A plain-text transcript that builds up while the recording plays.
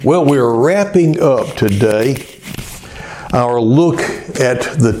Well, we're wrapping up today our look at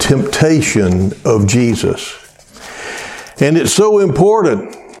the temptation of Jesus. And it's so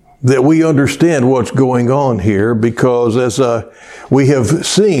important that we understand what's going on here because as we have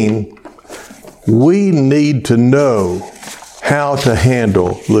seen, we need to know how to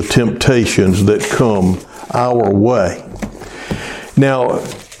handle the temptations that come our way. Now,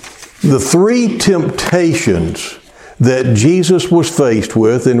 the three temptations that Jesus was faced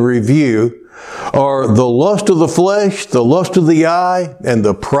with in review are the lust of the flesh, the lust of the eye, and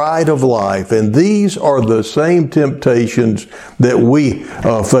the pride of life. And these are the same temptations that we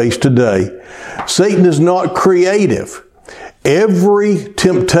face today. Satan is not creative. Every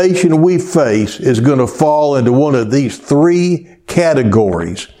temptation we face is going to fall into one of these three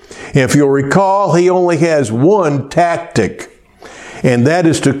categories. If you'll recall, he only has one tactic, and that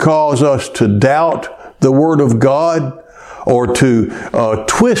is to cause us to doubt the Word of God or to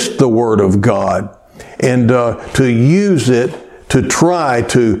twist the Word of God and to use it to try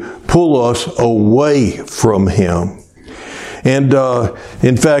to pull us away from Him. And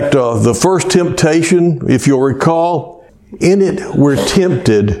in fact, the first temptation, if you'll recall, in it we're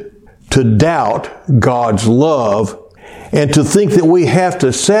tempted to doubt God's love and to think that we have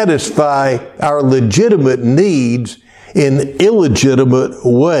to satisfy our legitimate needs in illegitimate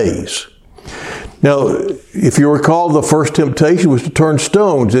ways. Now, if you recall, the first temptation was to turn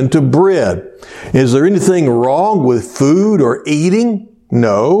stones into bread. Is there anything wrong with food or eating?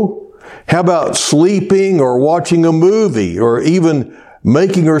 No. How about sleeping or watching a movie or even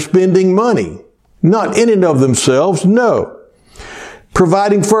making or spending money? Not in and of themselves, no.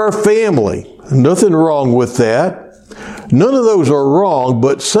 Providing for our family, nothing wrong with that. None of those are wrong,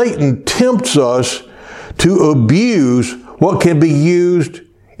 but Satan tempts us to abuse what can be used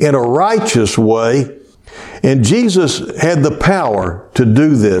in a righteous way. And Jesus had the power to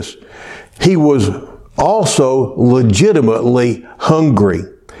do this. He was also legitimately hungry,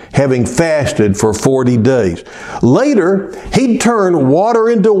 having fasted for 40 days. Later, he'd turn water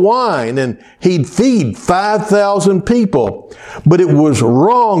into wine and he'd feed 5,000 people. But it was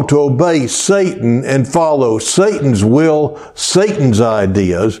wrong to obey Satan and follow Satan's will, Satan's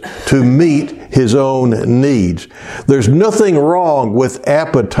ideas to meet his own needs. There's nothing wrong with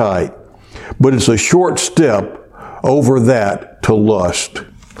appetite, but it's a short step over that to lust.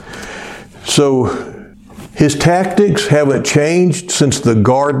 So, his tactics haven't changed since the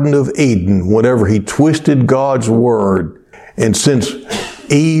Garden of Eden, whenever he twisted God's Word. And since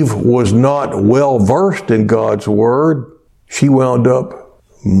Eve was not well versed in God's Word, she wound up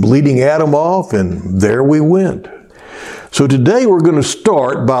leading Adam off, and there we went. So today we're going to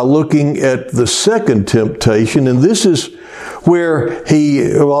start by looking at the second temptation, and this is where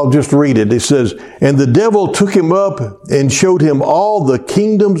I'll just read it. It says, "And the devil took him up and showed him all the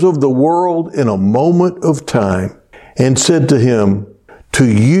kingdoms of the world in a moment of time, and said to him, To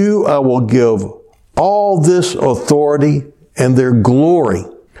you I will give all this authority and their glory,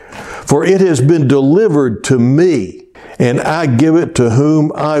 for it has been delivered to me, and I give it to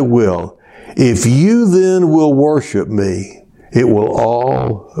whom I will. If you then will worship me, it will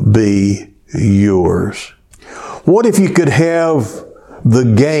all be yours." What if you could have the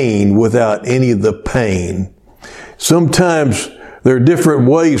gain without any of the pain? Sometimes there are different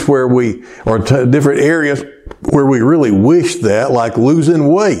ways different areas where we really wish that, like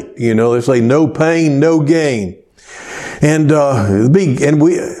losing weight. They say no pain, no gain. And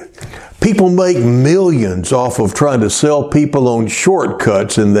people make millions off of trying to sell people on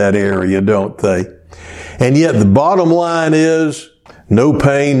shortcuts in that area, don't they? And yet the bottom line is, no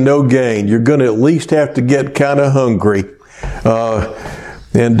pain, no gain. You're going to at least have to get kind of hungry.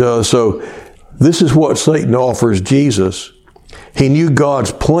 So this is what Satan offers Jesus. He knew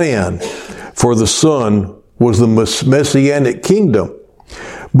God's plan for the Son was the Messianic kingdom.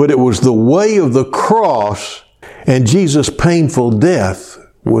 But it was the way of the cross and Jesus' painful death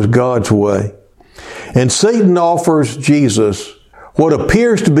was God's way. And Satan offers Jesus what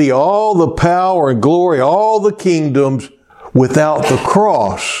appears to be all the power and glory, all the kingdoms, without the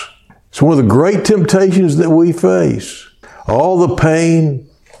cross. It's one of the great temptations that we face. All the gain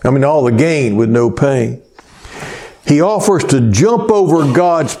with no pain. He offers to jump over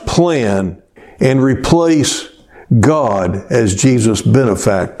God's plan and replace God as Jesus'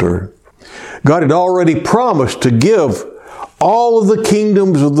 benefactor. God had already promised to give all of the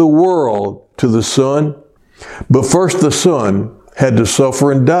kingdoms of the world to the Son, but first the Son had to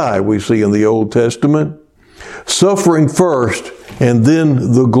suffer and die, we see in the Old Testament. Suffering first, and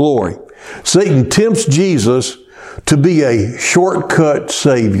then the glory. Satan tempts Jesus to be a shortcut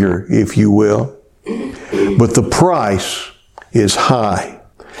Savior, if you will. But the price is high.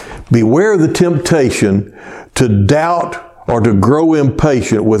 Beware the temptation to doubt or to grow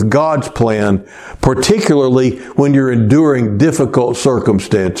impatient with God's plan, particularly when you're enduring difficult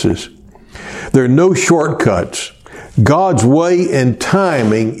circumstances. There are no shortcuts. God's way and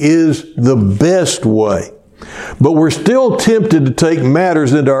timing is the best way. But we're still tempted to take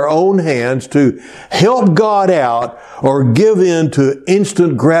matters into our own hands to help God out or give in to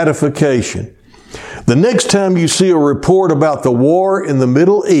instant gratification. The next time you see a report about the war in the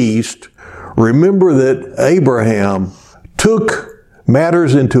Middle East, remember that Abraham took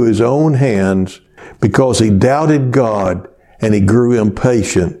matters into his own hands because he doubted God and he grew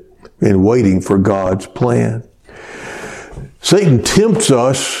impatient in waiting for God's plan. Satan tempts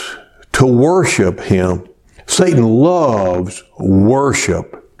us to worship him. Satan loves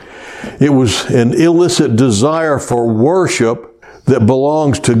worship. It was an illicit desire for worship that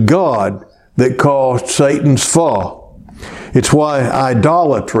belongs to God that caused Satan's fall. It's why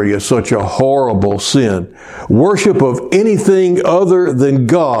idolatry is such a horrible sin. Worship of anything other than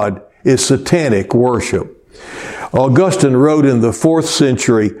God is satanic worship. Augustine wrote in the 4th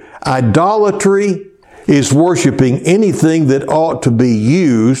century, idolatry is worshiping anything that ought to be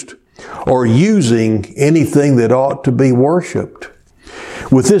used or using anything that ought to be worshiped.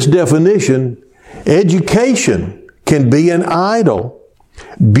 With this definition, education can be an idol.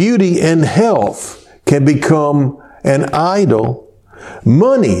 Beauty and health can become an idol.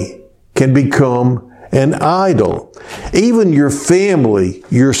 Money can become an idol. Even your family,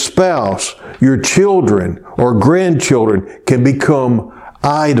 your spouse, your children or grandchildren can become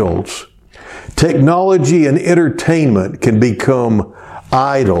idols. Technology and entertainment can become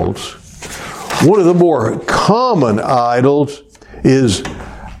idols. One of the more common idols is,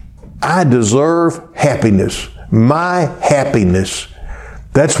 I deserve happiness. My happiness.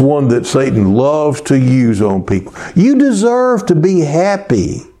 That's one that Satan loves to use on people. You deserve to be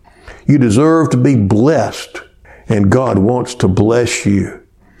happy. You deserve to be blessed. And God wants to bless you.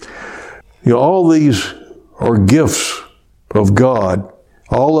 You know, all these are gifts of God.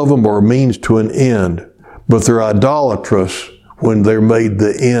 All of them are a means to an end. But they're idolatrous when they're made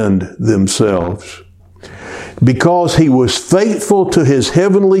the end themselves. Because he was faithful to his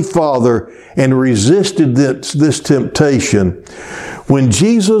heavenly Father and resisted this temptation, when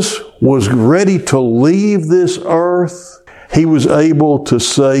Jesus was ready to leave this earth, he was able to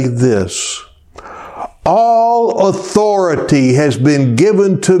say this, all authority has been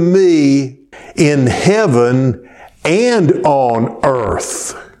given to me in heaven and on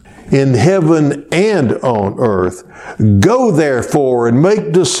earth. In heaven and on earth. Go therefore and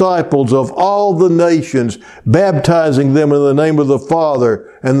make disciples of all the nations, baptizing them in the name of the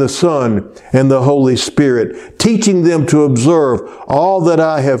Father and the Son and the Holy Spirit, teaching them to observe all that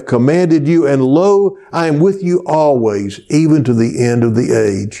I have commanded you, and lo, I am with you always, even to the end of the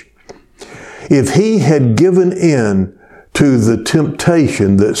age. If he had given in to the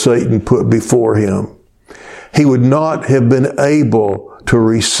temptation that Satan put before him, he would not have been able to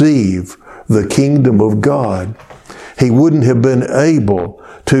receive the kingdom of God. He wouldn't have been able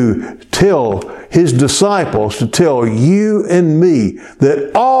to tell his disciples, to tell you and me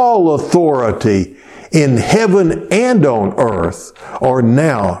that all authority in heaven and on earth are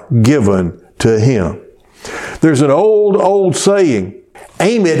now given to him. There's an old saying,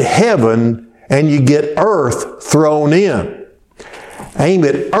 aim at heaven and you get earth thrown in. Aim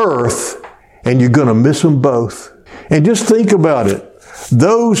at earth and you're going to miss them both. And just think about it.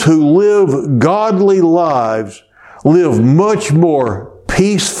 Those who live godly lives live much more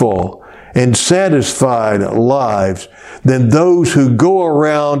peaceful and satisfied lives than those who go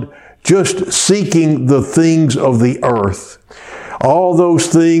around just seeking the things of the earth. All those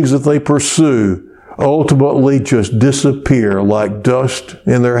things that they pursue ultimately just disappear like dust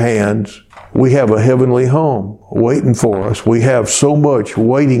in their hands. We have a heavenly home waiting for us. We have so much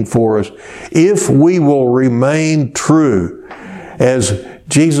waiting for us if we will remain true. As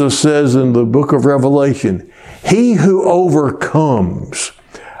Jesus says in the book of Revelation, he who overcomes,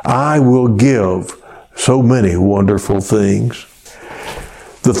 I will give so many wonderful things.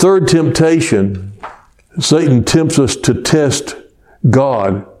 The third temptation, Satan tempts us to test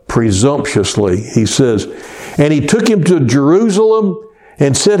God presumptuously. He says, and he took him to Jerusalem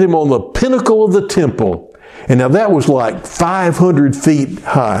and set him on the pinnacle of the temple. And now that was like 500 feet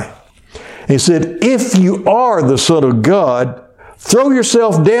high. And he said, if you are the Son of God, throw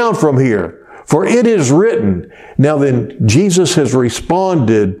yourself down from here, for it is written. Now then, Jesus has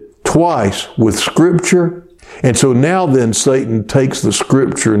responded twice with Scripture. And so now then Satan takes the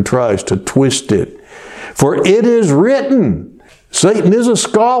Scripture and tries to twist it. For it is written, Satan is a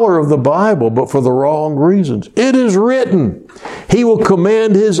scholar of the Bible, but for the wrong reasons. It is written, he will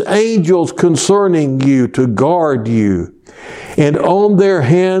command his angels concerning you to guard you, and on their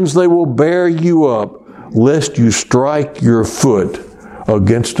hands they will bear you up, lest you strike your foot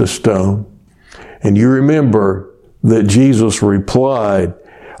against a stone. And you remember that Jesus replied,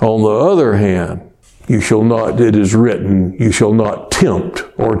 on the other hand, it is written, you shall not tempt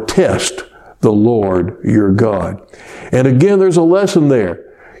or test the Lord your God. And again, there's a lesson there.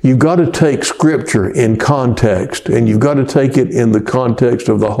 You've got to take Scripture in context, and you've got to take it in the context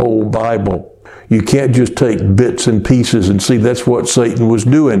of the whole Bible. You can't just take bits and pieces and see that's what Satan was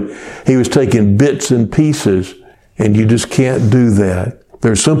doing. He was taking bits and pieces, and you just can't do that.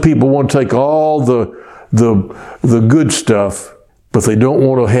 There's some people who want to take all the good stuff, but they don't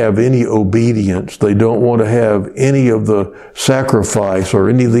want to have any obedience. They don't want to have any of the sacrifice or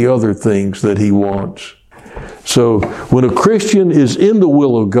any of the other things that he wants. So when a Christian is in the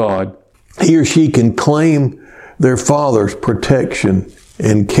will of God, he or she can claim their Father's protection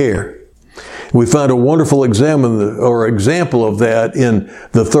and care. We find a wonderful example of that in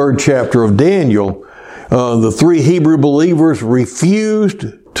the 3rd chapter of Daniel. The 3 Hebrew believers refused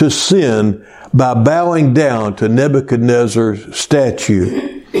to sin by bowing down to Nebuchadnezzar's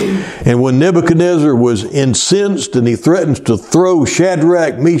statue. And when Nebuchadnezzar was incensed and he threatens to throw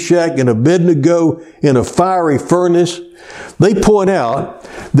Shadrach, Meshach, and Abednego in a fiery furnace, they point out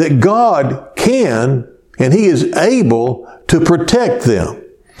that God can and he is able to protect them.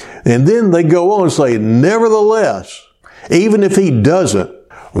 And then they go on and say, nevertheless, even if he doesn't,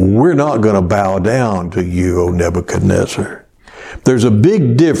 we're not going to bow down to you, O Nebuchadnezzar. There's a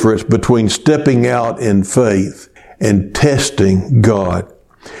big difference between stepping out in faith and testing God.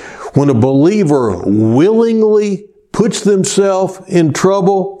 When a believer willingly puts themselves in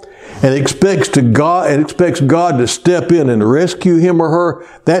trouble and expects God to step in and rescue him or her,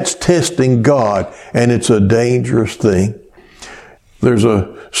 that's testing God, and it's a dangerous thing. There's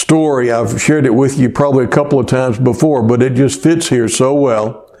a story, I've shared it with you probably a couple of times before, but it just fits here so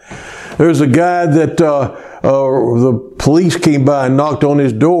well. There's a guy that the police came by and knocked on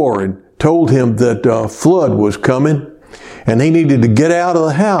his door and told him that a flood was coming and he needed to get out of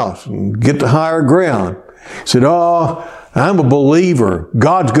the house and get to higher ground. He said, I'm a believer.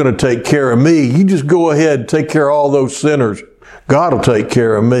 God's going to take care of me. You just go ahead and take care of all those sinners. God will take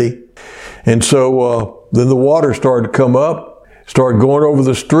care of me. And so then the water started to come up, started going over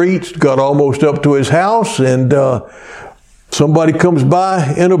the streets, got almost up to his house, and somebody comes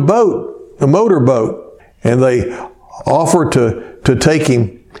by in a boat, a motorboat, and they offer to take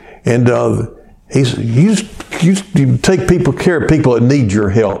him. And he said, you take care of people that need your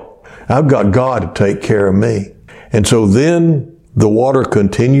help. I've got God to take care of me. And so then the water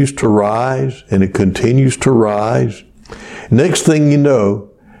continues to rise, and it continues to rise. Next thing you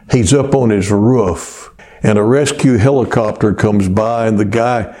know, he's up on his roof, and a rescue helicopter comes by, and the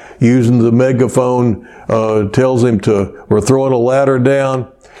guy using the megaphone tells him we're throwing a ladder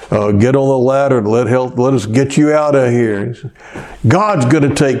down. Get on the ladder and let us get you out of here. He said, God's going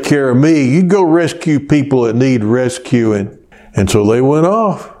to take care of me. You go rescue people that need rescuing. And so they went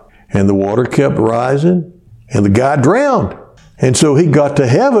off, and the water kept rising, and the guy drowned. And so he got to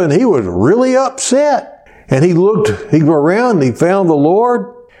heaven. He was really upset. And he around, and he found the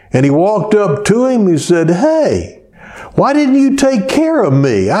Lord, and he walked up to him. He said, hey, why didn't you take care of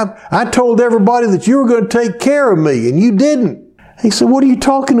me? I told everybody that you were going to take care of me, and you didn't. He said, what are you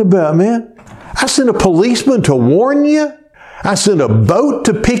talking about, man? I sent a policeman to warn you. I sent a boat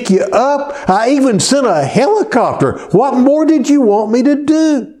to pick you up. I even sent a helicopter. What more did you want me to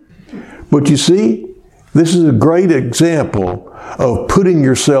do? But you see, this is a great example of putting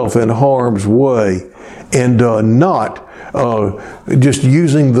yourself in harm's way and not just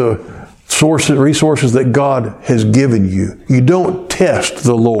using the resources that God has given you. You don't test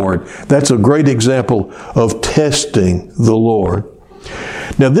the Lord. That's a great example of testing the Lord.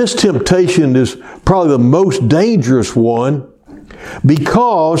 Now, this temptation is probably the most dangerous one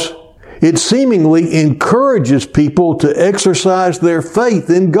because it seemingly encourages people to exercise their faith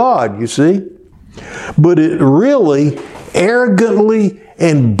in God, you see. But it really arrogantly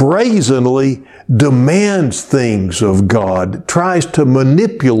and brazenly demands things of God, tries to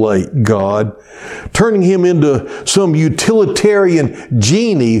manipulate God, turning him into some utilitarian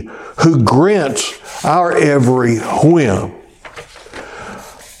genie who grants our every whim.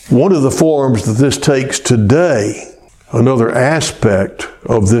 One of the forms that this takes today, another aspect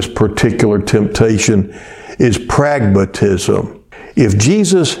of this particular temptation, is pragmatism. If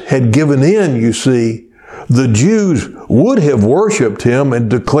Jesus had given in, you see, the Jews would have worshiped him and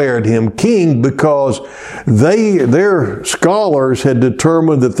declared him king because their scholars had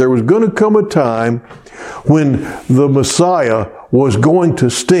determined that there was going to come a time when the Messiah was going to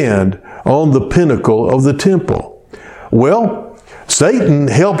stand on the pinnacle of the temple. Well, Satan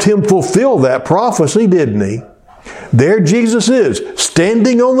helped him fulfill that prophecy, didn't he? There Jesus is,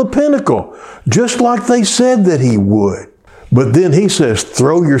 standing on the pinnacle, just like they said that he would. But then he says,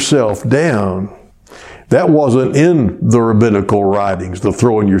 throw yourself down. That wasn't in the rabbinical writings, the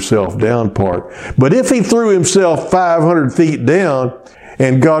throwing yourself down part. But if he threw himself 500 feet down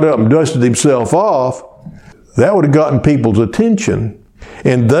and got up and dusted himself off, that would have gotten people's attention.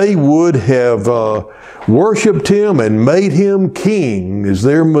 And they would have worshiped him and made him king as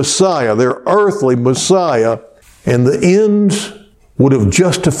their Messiah, their earthly Messiah. And the ends would have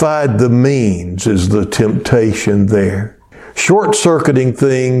justified the means, is the temptation there. Short-circuiting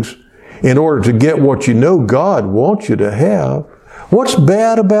things in order to get what you know God wants you to have. What's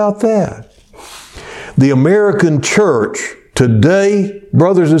bad about that? The American church today,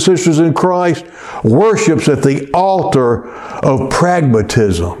 brothers and sisters in Christ, worships at the altar of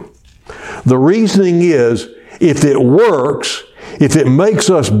pragmatism. The reasoning is, if it works, if it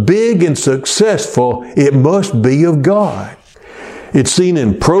makes us big and successful, it must be of God. It's seen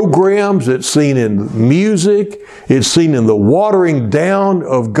in programs, it's seen in music, it's seen in the watering down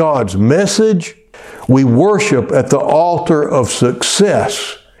of God's message. We worship at the altar of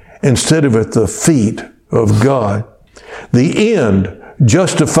success instead of at the feet of God. The end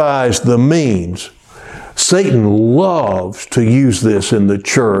justifies the means. Satan loves to use this in the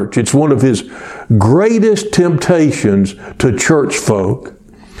church. It's one of his greatest temptations to church folk.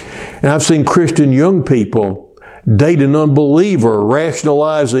 And I've seen Christian young people date an unbeliever,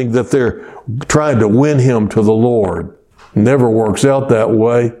 rationalizing that they're trying to win him to the Lord. It never works out that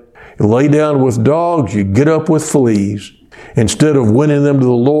way. You lay down with dogs, you get up with fleas. Instead of winning them to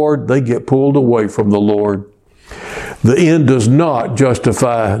the Lord, they get pulled away from the Lord. The end does not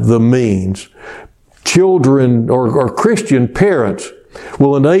justify the means. Children or Christian parents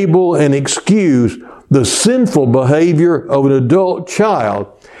will enable and excuse the sinful behavior of an adult child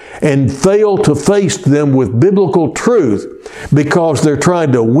and fail to face them with biblical truth because they're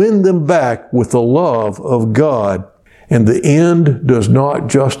trying to win them back with the love of God. And the end does not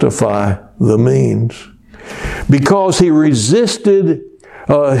justify the means. Because he resisted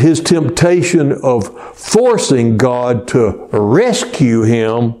his temptation of forcing God to rescue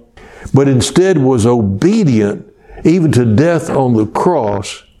him, but instead was obedient even to death on the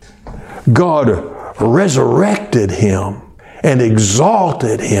cross, God resurrected him and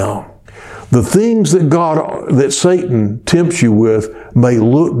exalted him. The things that Satan tempts you with may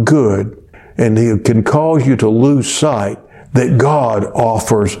look good, and he can cause you to lose sight that God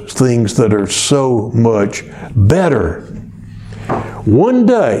offers things that are so much better. One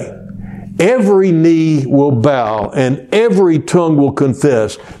day, every knee will bow and every tongue will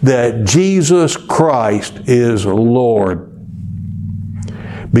confess that Jesus Christ is Lord.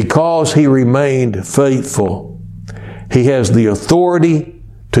 Because he remained faithful, he has the authority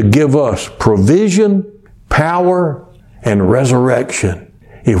to give us provision, power, and resurrection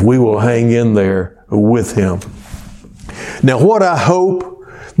if we will hang in there with him. Now, what I hope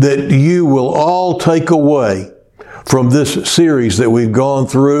that you will all take away from this series that we've gone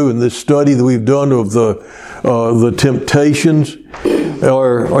through and this study that we've done of the temptations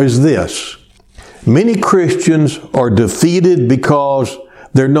is this. Many Christians are defeated because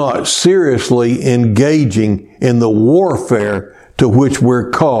they're not seriously engaging in the warfare to which we're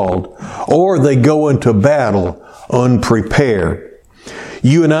called, or they go into battle unprepared.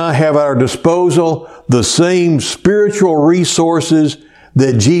 You and I have at our disposal the same spiritual resources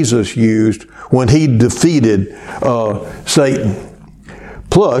that Jesus used when he defeated Satan.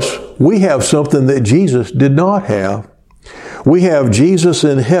 Plus, we have something that Jesus did not have. We have Jesus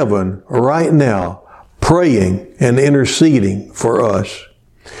in heaven right now praying and interceding for us.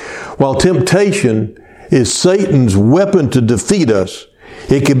 While temptation is Satan's weapon to defeat us,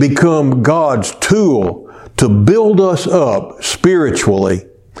 it can become God's tool to build us up spiritually.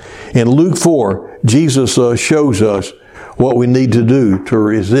 In Luke 4, Jesus shows us what we need to do to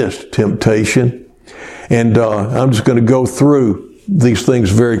resist temptation. And I'm just going to go through these things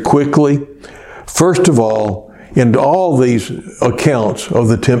very quickly. First of all, in all these accounts of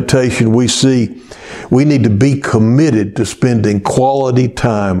the temptation we see, we need to be committed to spending quality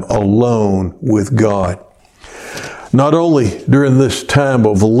time alone with God. Not only during this time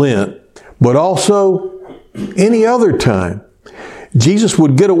of Lent, but also any other time. Jesus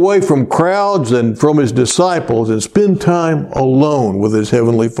would get away from crowds and from his disciples and spend time alone with his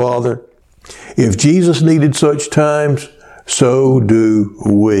Heavenly Father. If Jesus needed such times, so do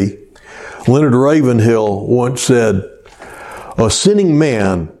we. Leonard Ravenhill once said, "A sinning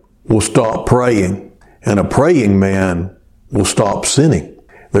man will stop praying, and a praying man will stop sinning."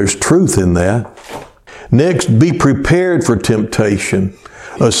 There's truth in that. Next, be prepared for temptation,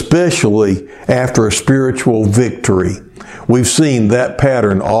 especially after a spiritual victory. We've seen that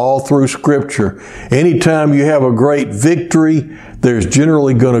pattern all through Scripture. Anytime you have a great victory, there's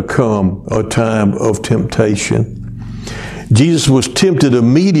generally going to come a time of temptation. Jesus was tempted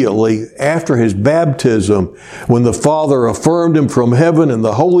immediately after his baptism when the Father affirmed him from heaven and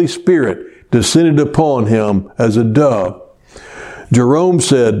the Holy Spirit descended upon him as a dove. Jerome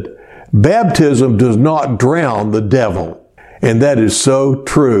said, "Baptism does not drown the devil." And that is so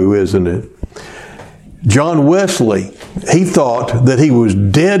true, isn't it? John Wesley, he thought that he was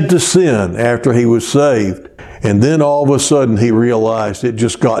dead to sin after he was saved. And then all of a sudden he realized it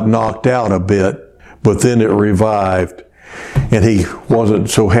just got knocked out a bit, but then it revived. And he wasn't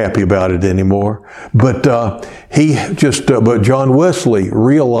so happy about it anymore. But John Wesley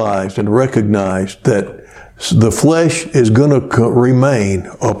realized and recognized that the flesh is going to remain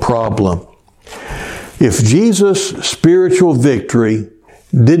a problem. If Jesus' spiritual victory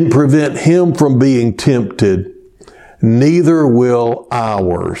didn't prevent him from being tempted, neither will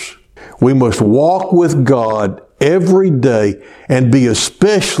ours. We must walk with God every day and be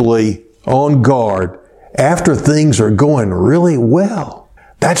especially on guard after things are going really well.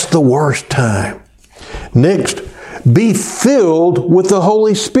 That's the worst time. Next, be filled with the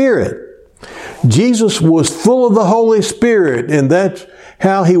Holy Spirit. Jesus was full of the Holy Spirit, and that's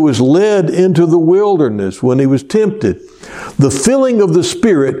how he was led into the wilderness when he was tempted. The filling of the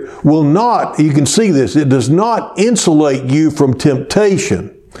Spirit will not, you can see this, it does not insulate you from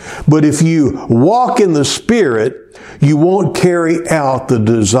temptation. But if you walk in the Spirit, you won't carry out the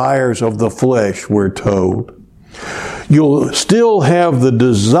desires of the flesh, we're told. You'll still have the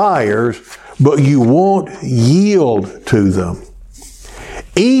desires, but you won't yield to them.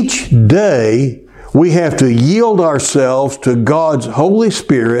 Each day, we have to yield ourselves to God's Holy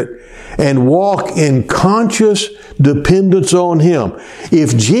Spirit and walk in conscious dependence on Him.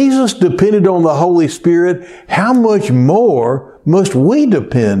 If Jesus depended on the Holy Spirit, how much more must we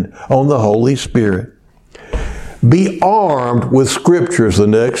depend on the Holy Spirit? Be armed with Scriptures, the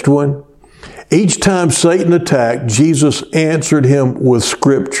next one. Each time Satan attacked, Jesus answered him with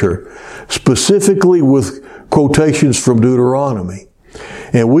Scripture, specifically with quotations from Deuteronomy.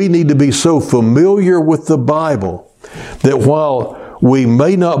 And we need to be so familiar with the Bible that while we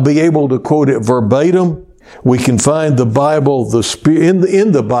may not be able to quote it verbatim, we can find the Bible,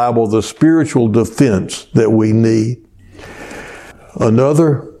 in the Bible, the spiritual defense that we need.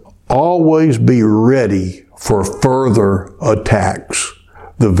 Another, always be ready for further attacks.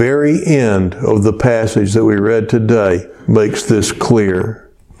 The very end of the passage that we read today makes this clear.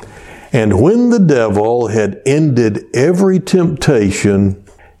 And when the devil had ended every temptation,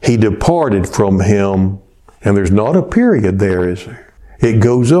 he departed from him. And there's not a period there, is there? It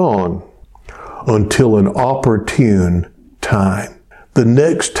goes on until an opportune time. The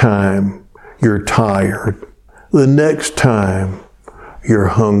next time you're tired. The next time you're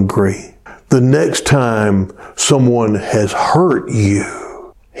hungry. The next time someone has hurt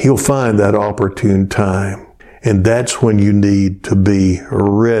you. He'll find that opportune time. And that's when you need to be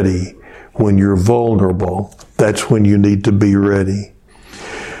ready. When you're vulnerable, that's when you need to be ready.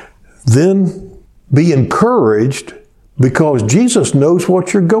 Then be encouraged because Jesus knows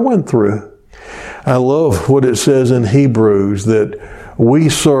what you're going through. I love what it says in Hebrews that we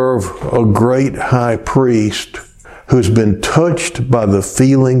serve a great high priest who's been touched by the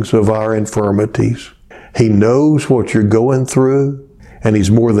feelings of our infirmities. He knows what you're going through, and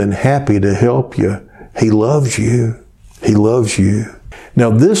He's more than happy to help you. He loves you. He loves you.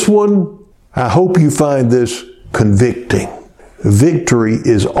 Now this one, I hope you find this convicting. Victory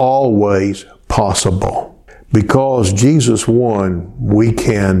is always possible. Because Jesus won, we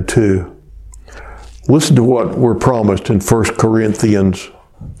can too. Listen to what we're promised in 1 Corinthians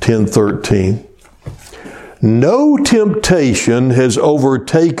 10:13. No temptation has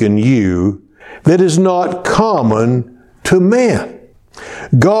overtaken you that is not common to man.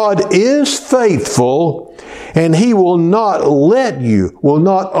 God is faithful, and He will not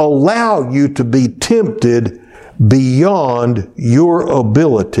allow you to be tempted beyond your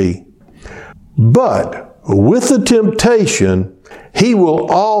ability. But with the temptation, He will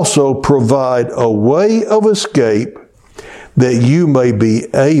also provide a way of escape that you may be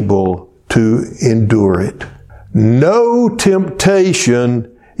able to endure it. No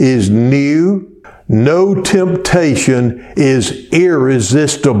temptation is new. No temptation is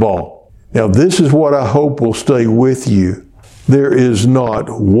irresistible. Now, this is what I hope will stay with you. There is not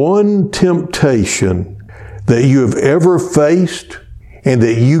one temptation that you have ever faced and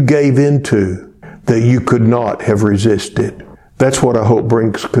that you gave into that you could not have resisted. That's what I hope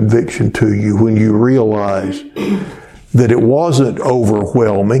brings conviction to you when you realize that it wasn't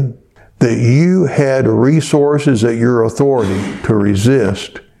overwhelming, that you had resources at your authority to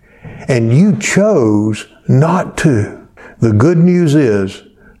resist, and you chose not to. The good news is,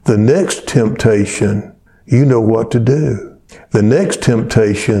 the next temptation, you know what to do. The next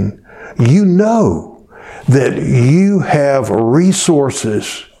temptation, you know that you have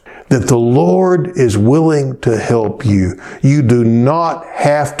resources that the Lord is willing to help you. You do not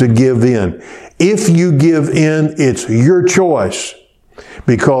have to give in. If you give in, it's your choice,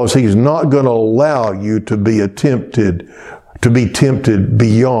 because He's not going to allow you to be tempted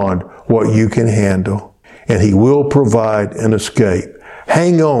beyond what you can handle. And He will provide an escape.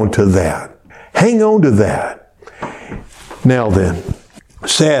 Hang on to that. Hang on to that. Now then,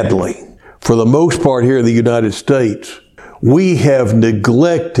 sadly, for the most part here in the United States, we have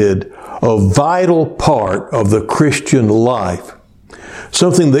neglected a vital part of the Christian life.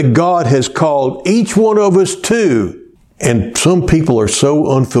 Something that God has called each one of us to. And some people are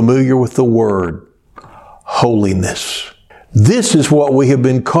so unfamiliar with the word, holiness. This is what we have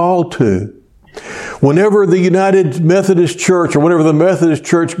been called to. Whenever the United Methodist Church, or whenever the Methodist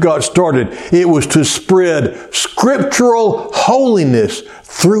Church got started, it was to spread scriptural holiness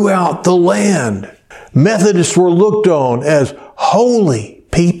throughout the land. Methodists were looked on as holy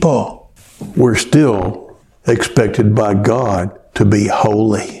people. We're still expected by God to be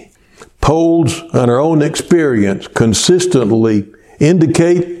holy. Polls on our own experience consistently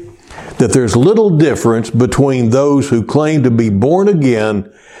indicate that there's little difference between those who claim to be born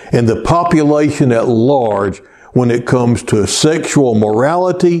again and the population at large when it comes to sexual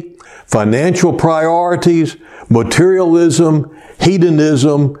morality, financial priorities, materialism,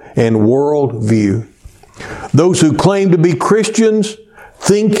 hedonism, and worldview. Those who claim to be Christians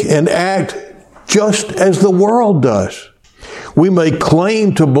think and act just as the world does. We may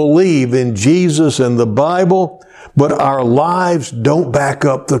claim to believe in Jesus and the Bible, but our lives don't back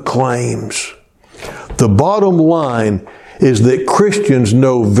up the claims. The bottom line is that Christians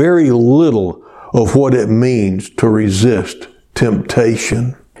know very little of what it means to resist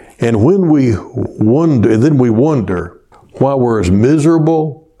temptation. And when we wonder why we're as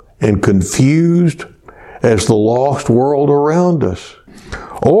miserable and confused as the lost world around us.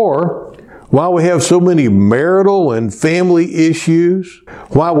 Or why we have so many marital and family issues,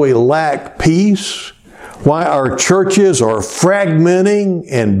 why we lack peace, why our churches are fragmenting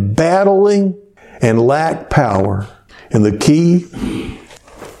and battling and lack power. And the key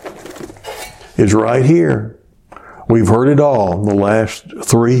is right here. We've heard it all the last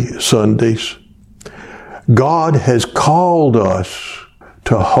 3 Sundays. God has called us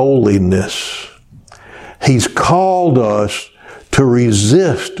to holiness. He's called us to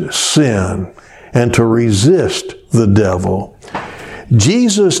resist sin and to resist the devil.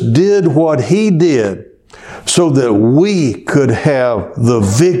 Jesus did what He did so that we could have the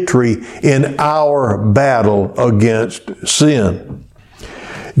victory in our battle against sin.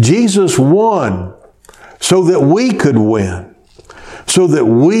 Jesus won so that we could win, so that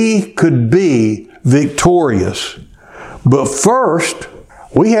we could be victorious. But first,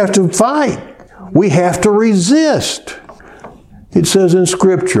 we have to fight. We have to resist. It says in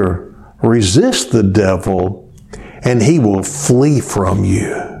Scripture, resist the devil and he will flee from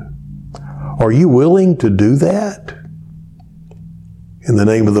you. Are you willing to do that? In the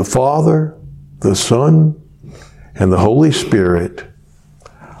name of the Father, the Son, and the Holy Spirit.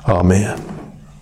 Amen.